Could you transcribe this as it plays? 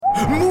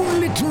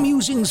Moonlit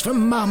musings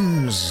from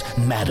mums,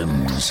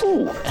 madams,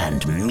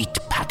 and meat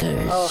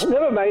packers. Oh,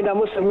 never mind, I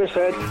must have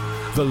misheard.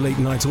 The Late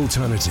Night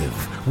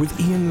Alternative with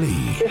Iain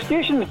Lee. The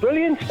station's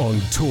brilliant. On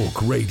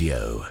Talk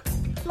Radio.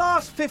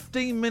 Last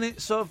 15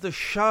 minutes of the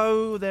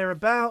show,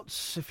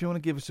 thereabouts. If you want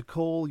to give us a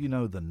call, you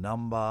know the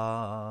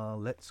number.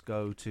 Let's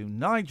go to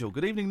Nigel.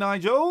 Good evening,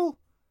 Nigel.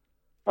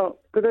 Oh,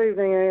 good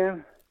evening,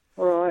 Iain.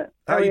 All right.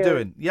 How are you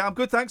doing? Yeah, I'm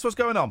good, thanks. What's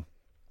going on?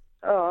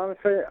 Oh,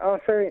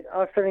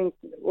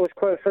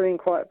 was feeling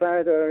quite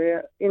bad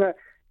earlier. You know,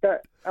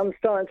 that I'm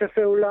starting to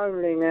feel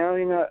lonely now,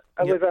 you know,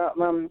 without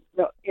Mum.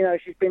 Not, you know,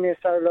 she's been here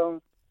so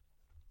long.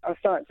 I'm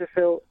starting to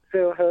feel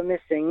her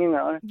missing, you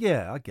know.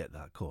 Yeah, I get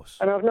that, of course.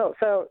 And I've not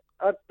felt,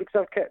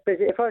 because I've kept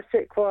busy. If I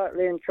sit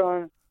quietly and try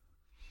and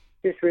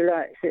just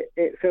relax,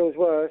 it feels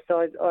worse. So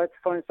I had to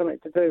find something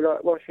to do,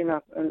 like washing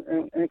up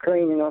and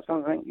cleaning or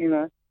something, you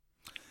know.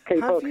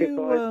 Keep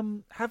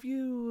occupied. Have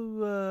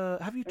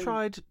you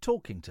tried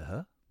talking to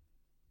her?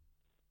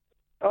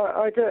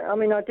 I do. I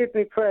mean, I did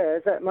my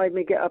prayers. That made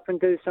me get up and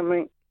do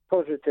something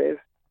positive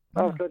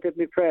after I did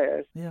my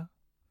prayers. Yeah.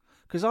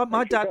 Because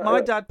my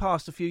dad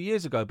passed a few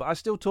years ago, but I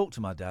still talk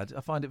to my dad.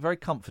 I find it very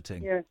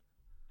comforting. Yeah.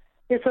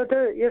 Yes, I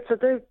do. Yes, I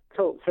do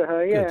talk to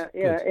her. Yeah,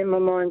 good. In my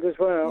mind as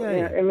well.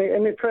 Yeah. In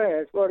my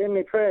prayers. Well, in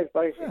my prayers,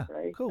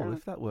 basically. Yeah, cool.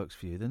 If that works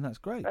for you, then that's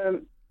great.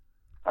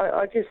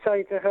 I just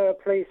say to her,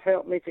 please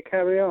help me to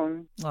carry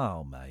on.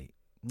 Oh, mate.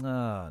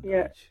 Oh,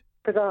 yeah.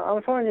 Because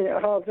I'm finding it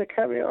hard to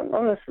carry on,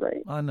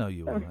 honestly. I know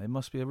you are. It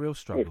must be a real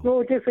struggle. It's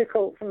more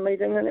difficult for me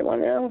than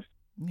anyone else.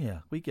 Yeah,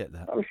 we get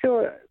that. I'm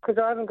sure, because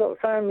I haven't got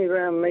family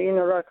around me, you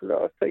know, like a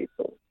lot of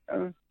people.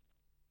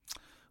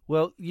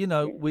 Well, you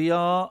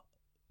know,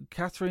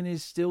 Catherine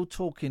is still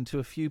talking to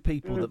a few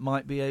people that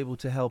might be able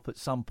to help at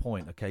some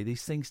point, okay?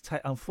 These things,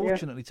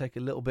 unfortunately, take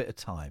a little bit of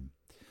time.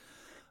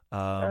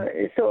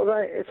 It's sort of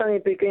like, it's only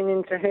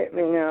beginning to hit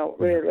me now,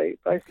 really.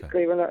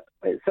 Basically,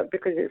 it's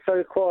because it's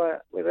so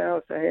quiet with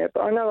Elsa here.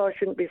 But I know I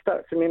shouldn't be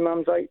stuck to my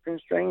mum's apron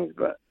strings.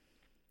 But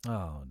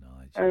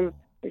Nigel,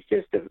 it's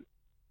just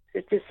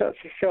such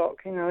a shock,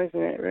 you know, isn't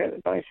it?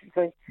 Really,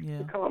 basically,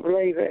 you can't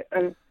believe it.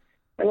 And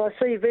I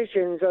see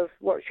visions of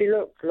what she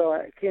looked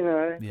like, you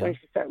know, when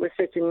she was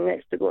sitting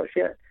next to what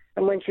she had,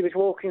 and when she was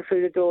walking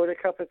through the door with a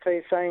cup of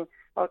tea, saying,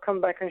 "I'll come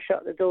back and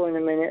shut the door in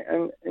a minute,"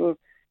 and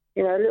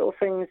you know, little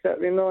things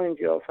that remind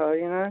you of her,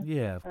 you know?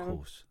 Yeah, of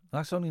course.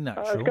 That's only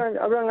natural.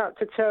 I rang up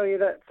to tell you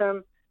that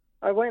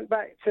I went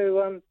back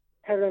to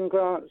Helen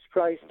Grant's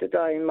place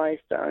today in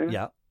Maidstone.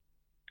 Yeah.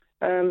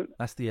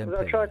 That's the MP.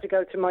 I try to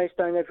go to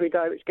Maidstone every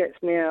day, which gets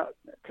me out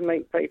to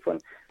meet people.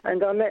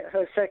 And I met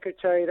her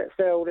secretary that's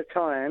there all the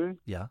time.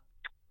 Yeah.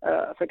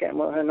 I forget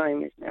what her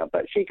name is now,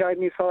 but she gave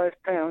me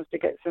 £5 to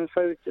get some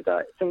food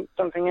today,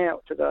 something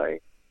out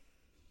today.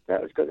 That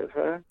was good of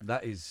her.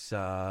 That is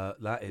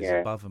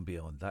above and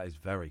beyond. That is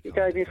very kind. She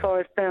gave me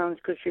 £5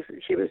 because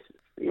she was,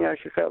 you know,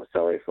 she felt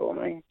sorry for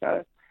me.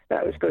 So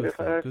that was good of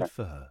her. Good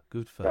for her.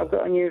 Good for her. I've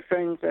got a new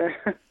friend there.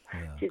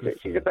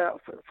 She's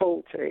about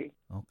 40.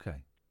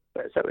 Okay.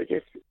 But so we're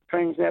just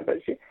friends now.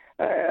 But she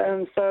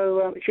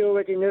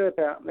already knew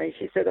about me.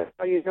 She said,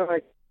 "Oh, you know."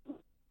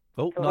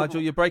 Oh,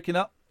 Nigel, you're breaking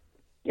up.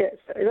 Yes,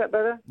 is that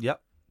better?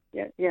 Yep.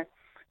 Yeah.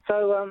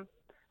 So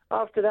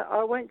after that,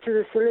 I went to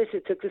the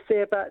solicitor to see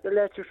about the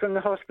letter from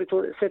the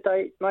hospital that said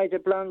they made a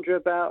blunder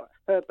about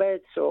her bed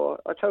sore.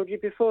 I told you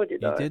before,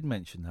 did I? You did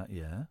mention that,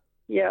 yeah.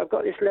 Yeah, I've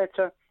got this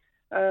letter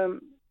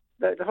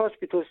that the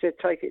hospital said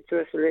take it to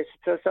a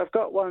solicitor. So I've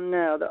got one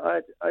now that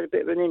I had a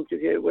bit of an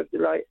interview with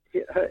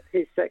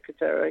his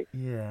secretary.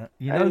 Yeah,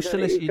 you know,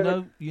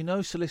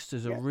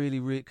 solicitors are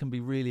really can be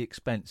really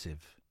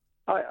expensive.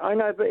 I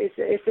know, but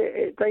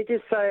they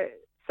did say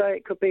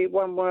it could be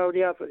one way or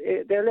the other.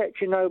 They'll let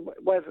you know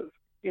whether.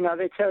 You know,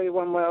 they tell you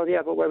one way or the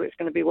other whether it's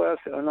going to be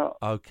worth it or not.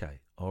 Okay,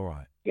 all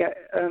right. Yeah,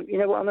 you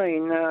know what I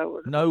mean?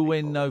 No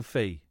win, no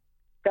fee.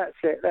 That's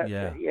it, it,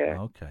 yeah.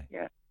 Okay.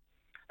 Yeah.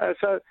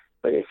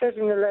 But it says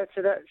in the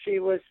letter that she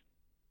was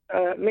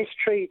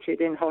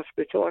mistreated in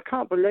hospital. I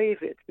can't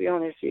believe it, to be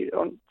honest,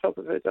 on top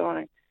of her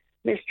dying.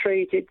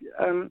 Mistreated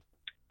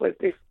with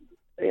this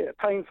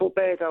painful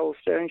bed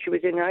ulcer, and she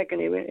was in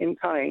agony, in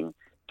pain.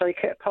 So they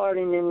kept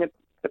piling in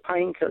the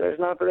painkillers,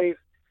 and I believe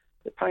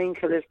the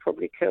painkillers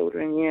probably killed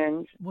her in the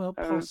end. Well,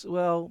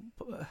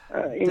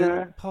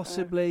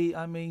 possibly.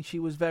 I mean, she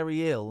was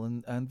very ill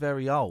and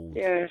very old.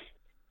 Yes,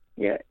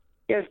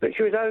 but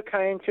she was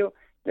okay until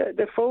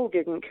the fall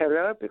didn't kill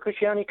her because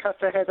she only cut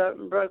her head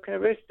open and broken her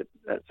wrist.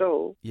 That's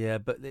all. Yeah,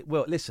 but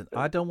listen,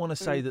 I don't want to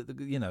say that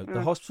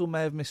the hospital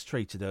may have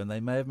mistreated her and they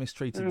may have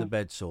mistreated the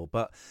bed sore,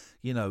 but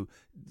you know,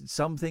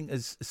 something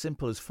as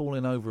simple as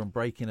falling over and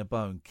breaking a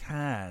bone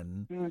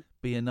can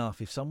be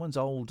enough. If someone's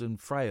old and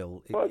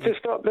frail, to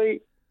stop the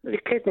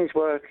kidneys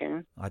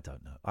working. I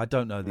don't know.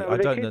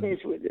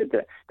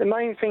 The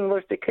main thing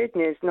was the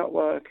kidneys not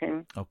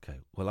working.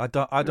 Okay. Well, I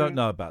don't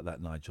know about that,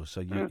 Nigel.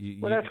 So you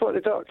well, that's what the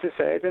doctor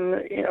said,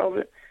 and you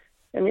know,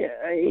 And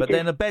but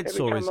then a bed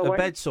sore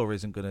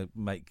isn't going to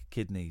make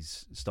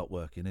kidneys stop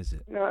working, is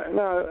it?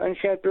 No, and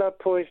she had blood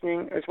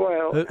poisoning as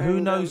well.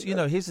 Who knows?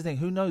 Here's the thing: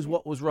 who knows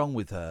what was wrong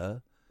with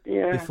her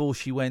before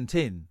she went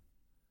in?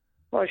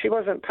 Well, she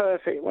wasn't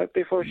perfect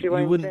before she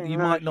went in. You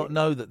might not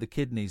know that the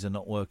kidneys are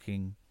not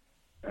working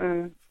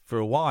for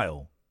a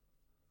while.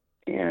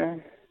 Yeah.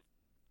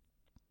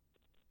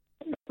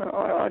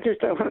 I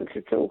just don't want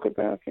to talk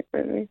about it,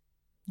 really.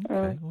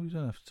 Okay, well, you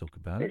don't have to talk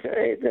about it.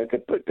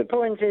 The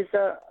point is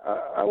that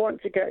I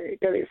want to get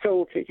it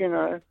sorted,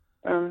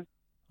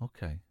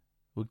 Okay.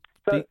 Well,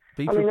 but,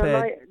 be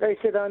prepared. They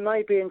said I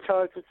may be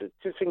entitled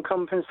to some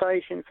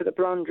compensation for the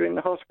blunder in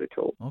the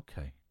hospital.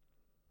 Okay.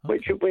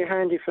 Which would be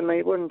handy for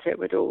me, wouldn't it,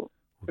 with all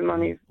the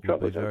money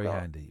troubles It would be very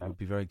handy. It would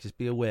be very. Just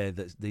be aware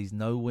that these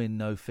no-win,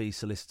 no-fee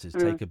solicitors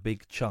take a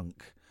big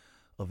chunk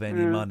of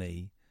any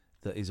money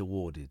that is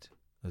awarded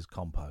as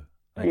compo.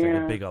 They take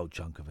a big old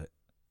chunk of it.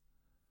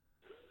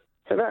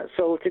 So that's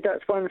sorted.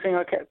 That's one thing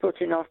I kept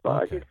putting off,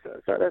 but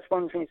so that's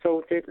one thing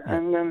sorted. Yeah.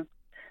 And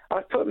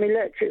I've put my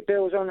electric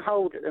bills on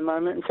hold at the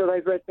moment until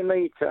they've read the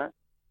meter.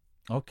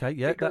 Okay,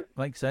 that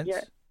makes sense. Yeah,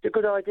 it's a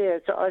good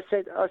idea. So I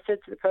said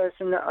to the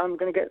person that I'm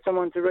going to get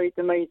someone to read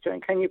the meter,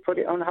 and can you put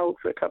it on hold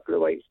for a couple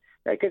of weeks?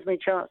 That gives me a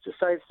chance to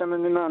save some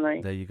of the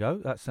money. There you go.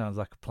 That sounds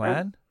like a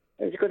plan.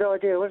 It was a good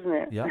idea, wasn't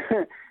it? Yeah.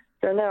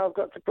 So now I've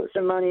got to put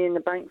some money in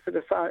the bank for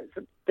the phone,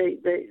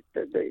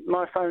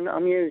 my phone that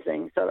I'm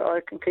using, so that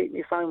I can keep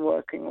my phone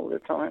working all the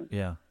time.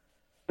 Yeah.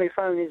 My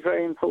phone is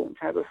very important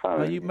to have a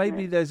phone.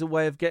 Maybe there's a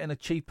way of getting a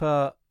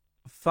cheaper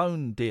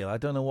phone deal. I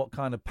don't know what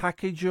kind of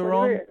package you're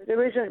on.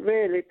 There isn't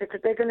really, because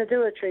they're going to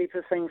do a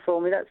cheaper thing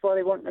for me. That's why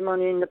they want the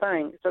money in the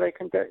bank, so they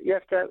can do. You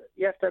have to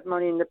have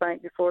money in the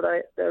bank before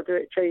they'll do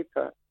it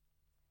cheaper.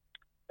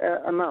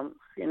 A month,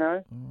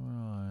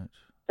 Right.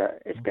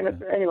 It's going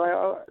to anyway.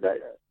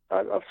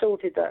 I've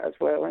sorted that as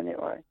well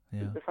anyway.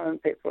 Yeah. The phone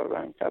people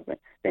around. So I've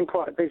been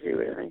quite busy,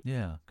 really.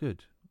 Yeah,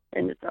 good.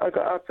 And I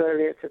got up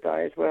earlier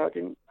today as well.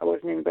 I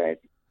wasn't in bed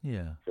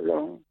so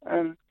long.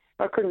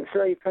 I couldn't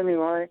sleep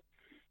anyway.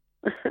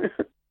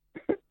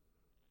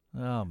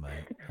 Oh,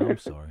 mate, I'm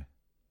sorry.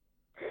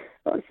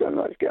 There's so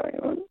much going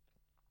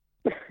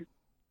on.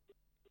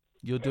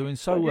 You're doing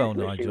so well,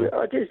 Nigel.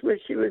 I just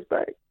wish she was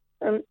back.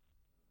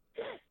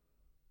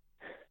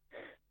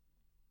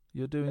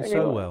 You're doing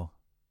so well.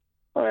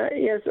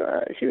 Yes,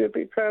 she would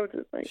be proud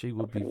of me. She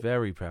would be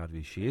very proud of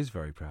you. She is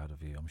very proud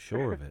of you. I'm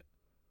sure of it.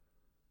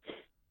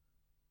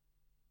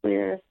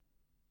 Yes.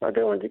 I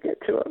don't want to get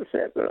too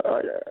upset, but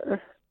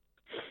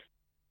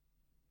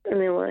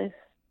anyway.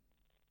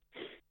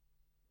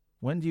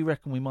 When do you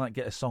reckon we might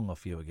get a song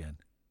off you again?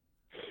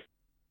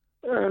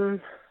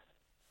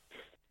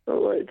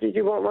 Did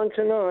you want one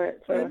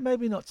tonight?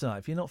 Maybe not tonight.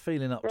 If you're not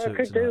feeling up to it I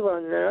could do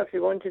one now if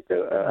you wanted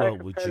to.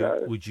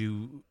 Would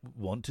you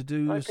want to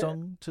do a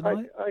song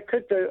tonight? I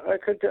could do. I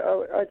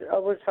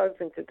was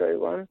hoping to do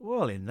one.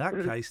 Well, in that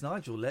case,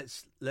 Nigel,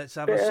 let's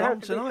have a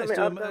song tonight. Let's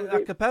do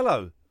a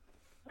cappello.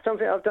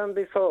 Something I've done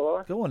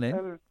before. Go on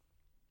in.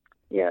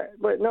 Yeah,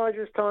 but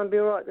Nigel's time be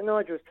all right. The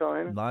Nigel's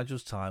time. Nigel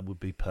time would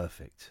be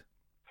perfect.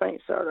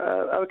 Thanks.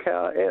 Okay,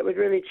 it would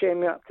really cheer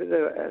me up to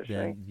do it. Actually,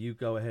 then you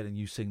go ahead and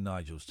you sing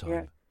Nigel's time.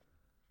 Yeah.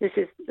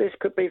 This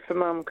could be for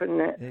Mum, couldn't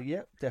it?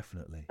 Yeah,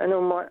 definitely. And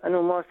all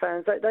my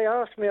fans. They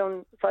asked me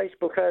on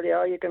Facebook earlier,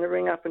 are you going to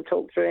ring up and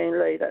talk to Iain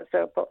Lee? That's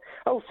how.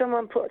 Oh,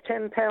 someone put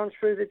 £10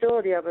 through the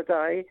door the other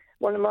day.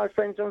 One of my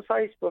friends on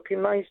Facebook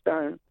in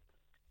Maidstone.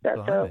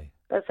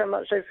 That's how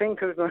much they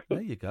think of me.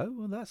 There you go.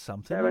 Well, that's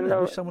something. I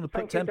wish someone would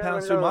put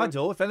 £10 through my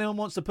door. If anyone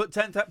wants to put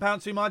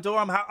 £10 through my door,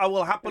 I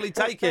will happily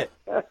take it.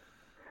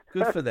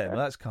 Good for them. Well,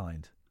 that's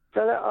kind. So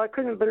I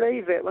couldn't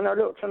believe it when I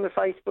looked on the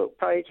Facebook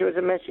page. There was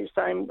a message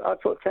saying I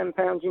put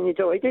 £10 in your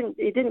door. He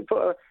didn't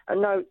put a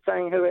note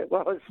saying who it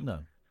was. No,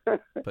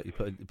 but you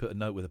put a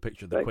note with a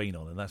picture of the Queen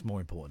on, and that's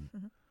more important.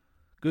 Mm-hmm.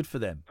 Good for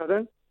them.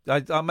 Pardon?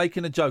 I'm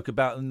making a joke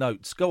about the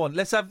notes. Go on.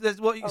 Let's have.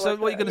 What are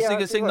you going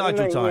to sing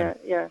Nigel time?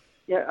 Yeah.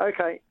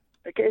 Okay.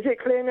 Is it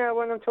clear now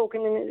when I'm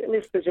talking in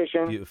this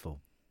position? Beautiful.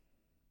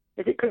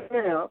 Is it clear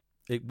now?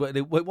 It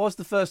was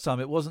the first time.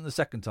 It wasn't the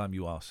second time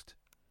you asked.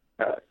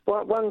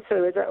 1,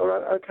 2, is that all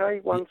right? Okay,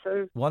 1,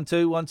 2. 1,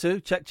 2, 1, 2.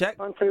 Check.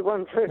 1, 2,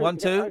 1, 2. 1,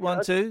 2,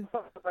 1, 2.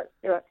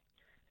 Yeah.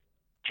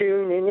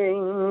 Tuning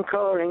in,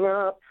 calling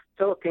up,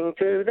 talking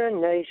to the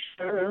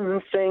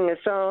nation, sing a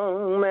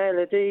song,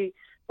 melody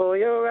for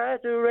your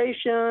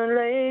adoration,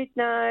 late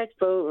night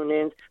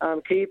phone-ins,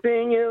 I'm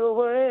keeping you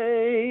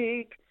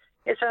awake.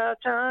 It's our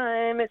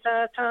time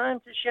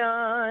to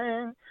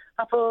shine,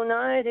 up all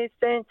night,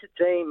 it's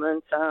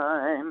entertainment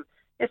time.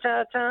 It's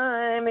our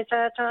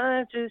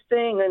time to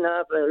sing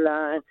another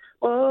line.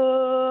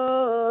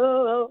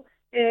 Oh,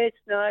 it's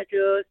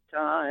Nigel's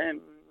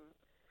time.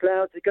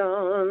 Clouds are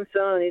gone,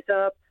 sun is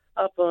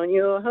up on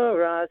your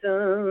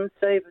horizon.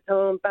 Safe at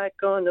home, back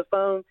on the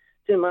phone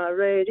to my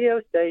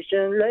radio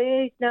station.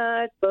 Late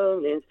night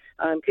phone-ins,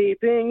 I'm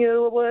keeping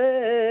you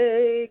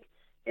awake.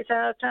 It's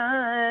our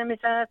time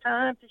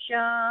to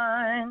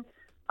shine.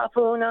 Up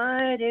all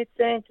night, it's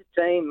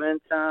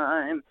entertainment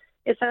time.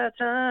 it's our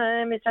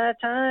time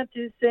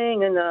to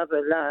sing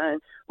another line.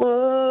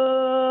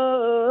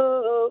 Whoa,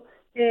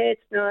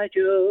 it's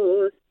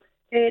Nigel's,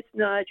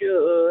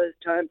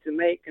 time to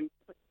make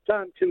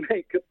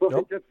a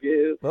point of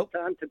view,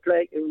 time to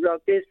play and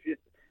rock this view.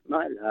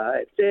 My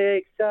life's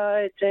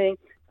exciting,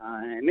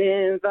 I'm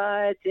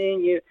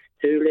inviting you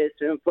to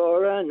listen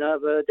for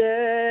another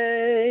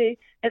day.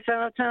 It's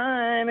our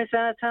time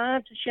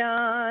to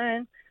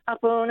shine.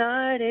 Up all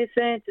night, it's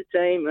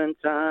entertainment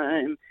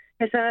time.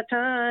 It's our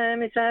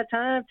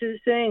time to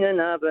sing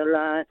another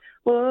line.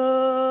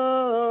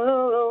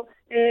 Whoa,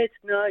 it's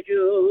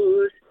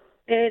Nigel's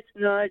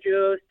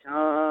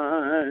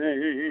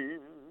time.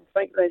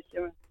 Thank you, ladies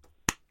and gentlemen.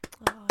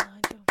 Oh,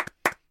 Nigel.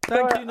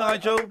 Thank you,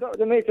 Nigel. I got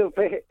the middle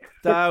bit.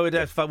 No,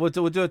 that's fun. We'll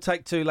do a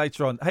take 2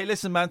 later on. Hey,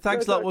 listen, man,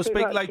 thanks a lot. We'll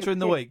speak later in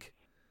the week.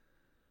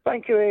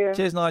 Thank you, Ian.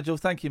 Cheers, Nigel.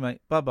 Thank you,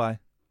 mate. Bye-bye.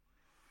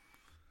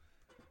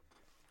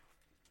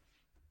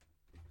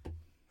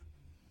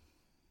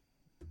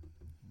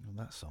 Well,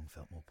 that song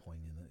felt more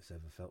poignant than it's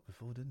ever felt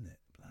before, didn't it?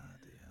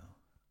 Bloody hell.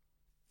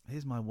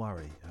 Here's my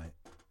worry, right?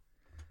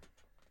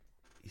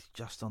 He's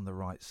just on the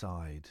right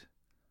side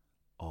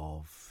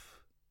of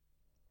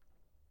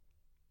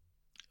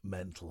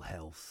mental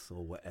health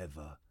or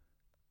whatever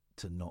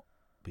to not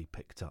be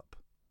picked up.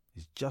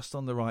 He's just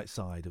on the right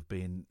side of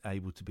being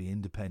able to be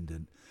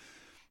independent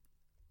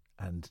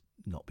and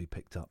not be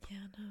picked up. Yeah,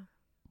 I know.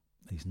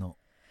 He's not.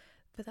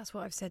 But that's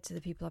what I've said to the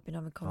people I've been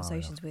having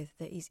conversations with,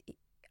 that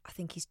I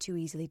think he's too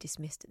easily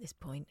dismissed at this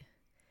point.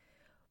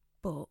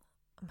 But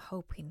I'm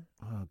hoping...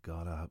 Oh,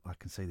 God, I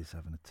can see this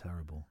having a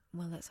terrible...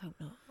 Well, let's hope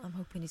not. I'm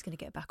hoping he's going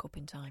to get back up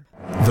in time.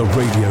 The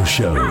radio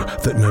show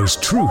that knows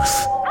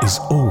truth is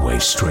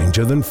always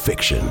stranger than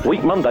fiction.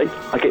 Week Monday,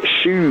 I get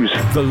shoes.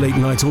 The Late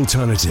Night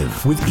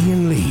Alternative with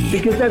Iain Lee.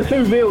 Because they're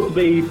too real to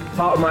be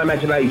part of my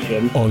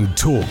imagination. On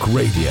Talk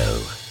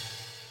Radio.